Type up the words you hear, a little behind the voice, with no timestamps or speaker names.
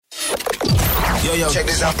Yo, check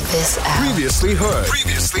this out. Previously heard.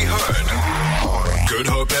 Good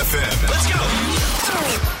Hope FM. Let's go.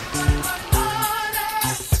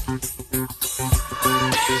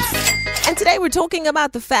 And today we're talking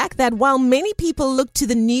about the fact that while many people look to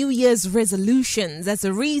the New Year's resolutions as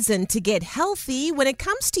a reason to get healthy, when it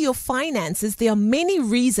comes to your finances, there are many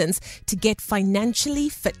reasons to get financially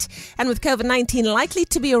fit. And with COVID-19 likely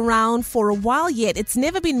to be around for a while yet, it's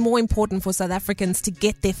never been more important for South Africans to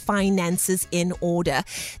get their finances in order.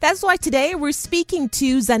 That's why today we're speaking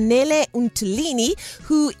to Zanele Ntulini,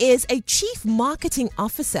 who is a Chief Marketing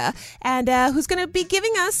Officer and who's going to be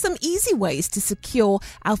giving us some easy ways to secure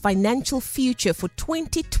our financial future for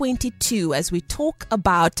 2022 as we talk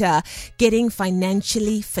about getting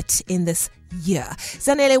financially fit in this year.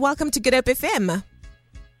 Zanele, welcome to Good Hope FM.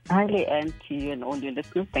 Hi, Leigh-Anne, to you and all your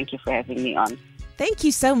listeners. Thank you for having me on. Thank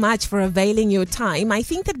you so much for availing your time. I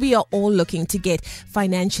think that we are all looking to get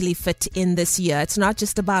financially fit in this year. It's not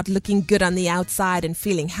just about looking good on the outside and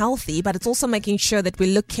feeling healthy, but it's also making sure that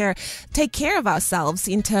we take care of ourselves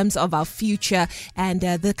in terms of our future and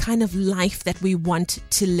the kind of life that we want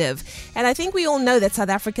to live. And I think we all know that South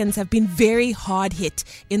Africans have been very hard hit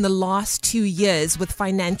in the last 2 years with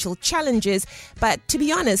financial challenges. But to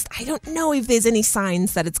be honest, I don't know if there's any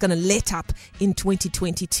signs that it's going to let up in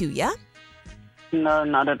 2022, yeah? No,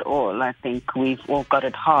 not at all. I think we've all got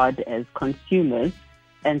it hard as consumers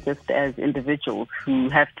and just as individuals who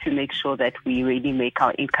have to make sure that we really make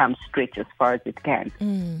our income stretch as far as it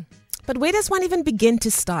can. But where does one even begin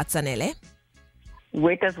to start, Zanele?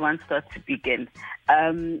 Where does one start to begin?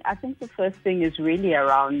 I think the first thing is really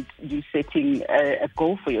around you setting a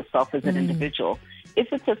goal for yourself as an individual.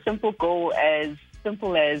 If it's a simple goal as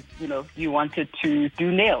you wanted to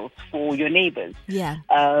do nails for your neighbors,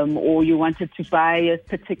 or you wanted to buy a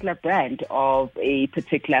particular brand of a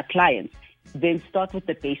particular appliance, then start with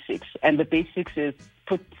the basics. And the basics is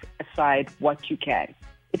put aside what you can.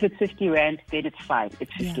 If it's 50 Rand, then it's fine.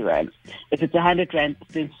 It's 50 Rand. If it's 100 Rand,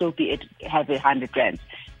 then so be it, have 100 Rand.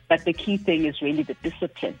 But the key thing is really the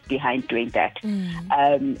discipline behind doing that.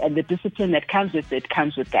 And the discipline that comes with it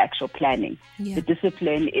comes with the actual planning. The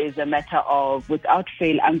discipline is a matter of, without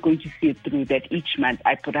fail, I'm going to see it through that each month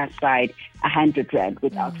I put aside 100 Rand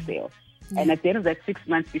without fail. And at the end of that 6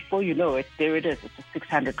 months, before you know it, there it is. It's a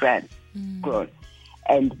 600 Rand grown.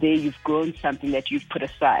 And there you've grown something that you've put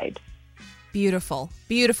aside. Beautiful.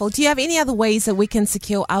 Beautiful. Do you have any other ways that we can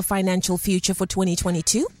secure our financial future for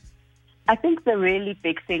 2022? I think the really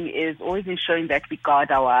big thing is always ensuring that we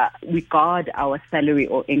guard our salary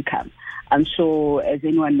or income. I'm sure, as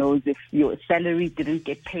anyone knows, if your salary didn't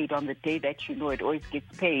get paid on the day that you know it always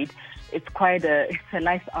gets paid, it's a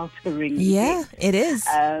life-altering event. It is.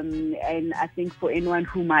 And I think for anyone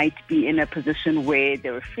who might be in a position where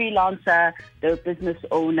they're a freelancer, they're a business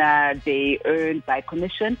owner, they earn by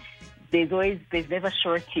commission, there's never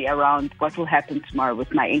surety around what will happen tomorrow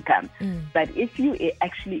with my income. But if you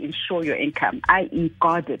actually insure your income, i.e.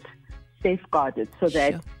 guard it, safeguard it, so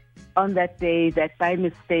that on that day that by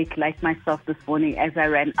mistake, like myself this morning, as I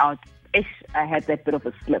ran out, I had that bit of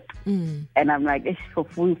a slip. And I'm like, for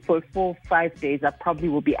 4-5 days, I probably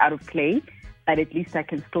will be out of play, but at least I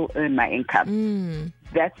can still earn my income.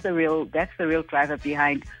 That's the real driver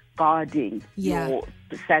behind guarding your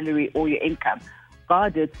salary or your income.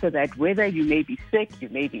 Guarded so that whether you may be sick, you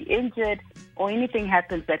may be injured, or anything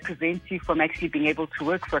happens that prevents you from actually being able to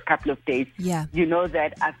work for a couple of days, you know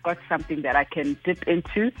that I've got something that I can dip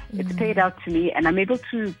into. It's paid out to me, and I'm able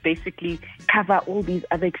to basically cover all these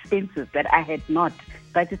other expenses that I had not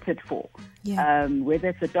budgeted for. Whether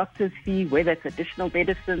it's a doctor's fee, whether it's additional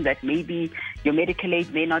medicine that maybe your medical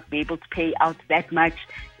aid may not be able to pay out that much.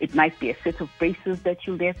 It might be a set of braces that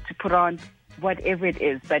you'll have to put on. Whatever it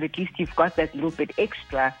is, but at least you've got that little bit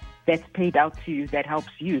extra that's paid out to you that helps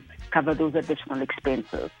you cover those additional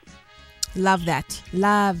expenses. Love that.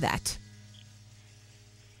 Love that.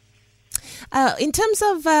 In terms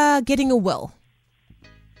of getting a will.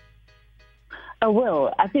 A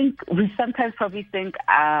will. I think we sometimes probably think,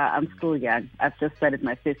 I'm still young. I've just started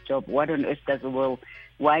my first job. What on earth does a will?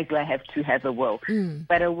 Why do I have to have a will?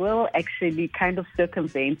 But a will actually kind of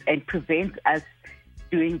circumvents and prevents us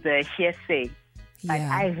doing the hearsay. Like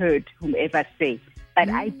I heard whomever say, but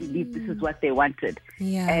I believe this is what they wanted.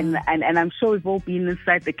 And I'm sure we've all been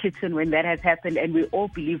inside the kitchen when that has happened, and we all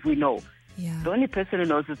believe we know. The only person who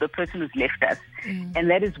knows is the person who's left us. And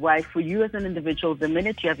that is why for you as an individual, the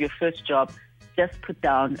minute you have your first job, just put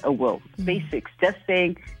down a will. Basics. Just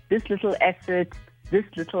saying, this little asset, this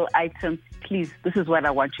little item, please, this is what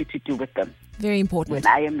I want you to do with them. Very important. When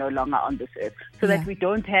I am no longer on this earth. So that we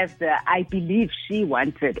don't have the, I believe she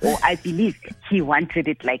wanted, or I believe he wanted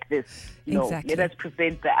it like this. No, Exactly. let us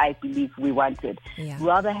present the I believe we wanted. Yeah.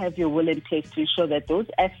 Rather have your will in place to ensure that those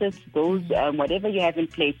assets, those whatever you have in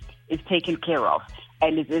place is taken care of.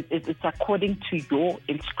 And it's according to your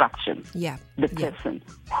instructions. Yeah. The person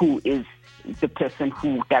who is the person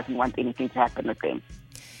who doesn't want anything to happen with them.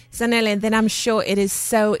 Zanele, then I'm sure it is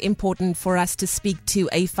so important for us to speak to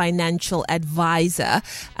a financial advisor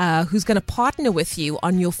who's going to partner with you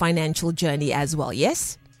on your financial journey as well,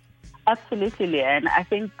 yes? Absolutely, Leigh-Anne. I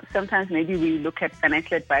think sometimes maybe we look at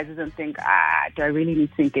financial advisors and think, do I really need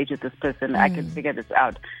to engage with this person? I can figure this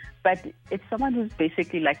out. But it's someone who's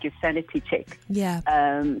basically like your sanity check. Yeah.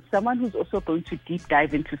 Someone who's also going to deep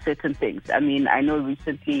dive into certain things. I mean, I know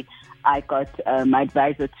recently I got my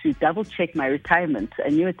advisor to double check my retirement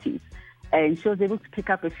annuities. And she was able to pick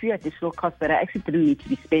up a few additional costs that I actually didn't need to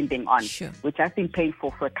be spending on, which I've been paying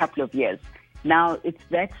for a couple of years. Now, it's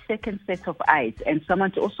that second set of eyes and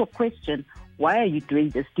someone to also question, why are you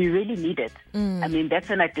doing this? Do you really need it? I mean,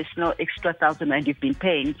 that's an additional extra 1,000 rand you've been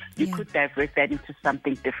paying. You could divert that into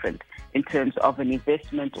something different in terms of an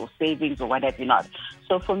investment or savings or what have you not.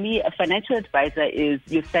 So for me, a financial advisor is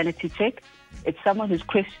your sanity check. It's someone who's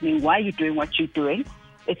questioning why you're doing what you're doing.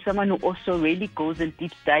 It's someone who also really goes and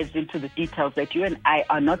deep dives into the details that you and I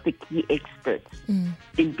are not the key experts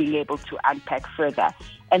in being able to unpack further.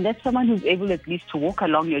 And that's someone who's able at least to walk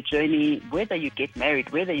along your journey, whether you get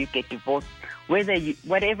married, whether you get divorced,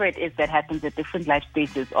 whatever it is that happens at different life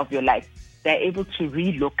stages of your life. They're able to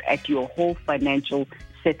relook at your whole financial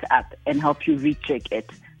setup and help you recheck it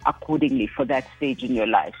accordingly for that stage in your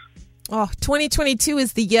life. Oh, 2022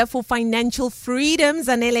 is the year for financial freedom.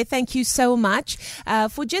 Zanele, thank you so much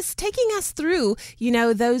for just taking us through,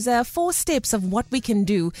 those 4 steps of what we can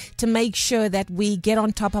do to make sure that we get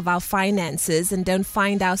on top of our finances and don't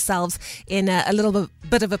find ourselves in a little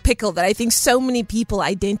bit of a pickle that I think so many people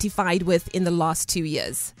identified with in the last 2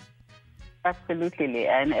 years. Absolutely,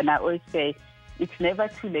 Leigh-Anne. And I always say it's never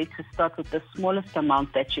too late to start with the smallest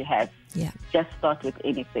amount that you have. Yeah. Just start with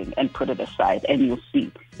anything and put it aside, and you'll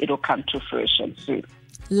see it'll come to fruition soon.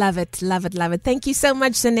 Love it, love it, love it. Thank you so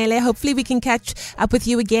much, Zanele. Hopefully we can catch up with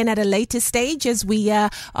you again at a later stage as we are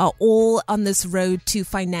all on this road to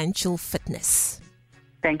financial fitness.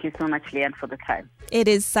 Thank you so much, Leigh-Anne, for the time. It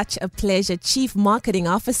is such a pleasure. Chief Marketing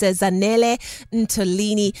Officer Zanele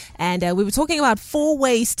Ntulini. And we were talking about 4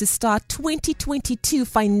 ways to start 2022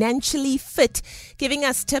 financially fit, giving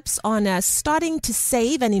us tips on starting to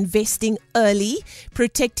save and investing early,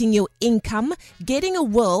 protecting your income, getting a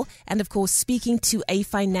will, and of course, speaking to a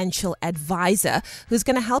financial advisor who's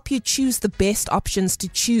going to help you choose the best options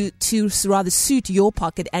to rather suit your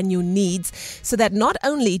pocket and your needs, so that not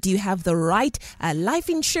only do you have the right life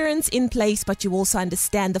insurance in place, but you also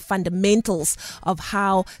understand the fundamentals of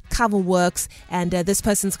how cover works, and this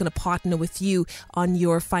person's going to partner with you on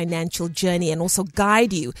your financial journey and also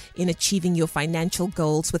guide you in achieving your financial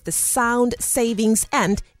goals with the sound savings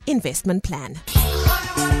and investment plan. Feel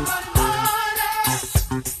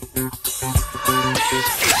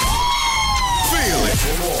it.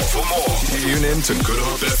 For more, tune in to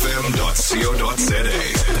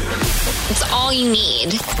goodhopefm.co.za. It's all you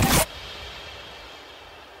need.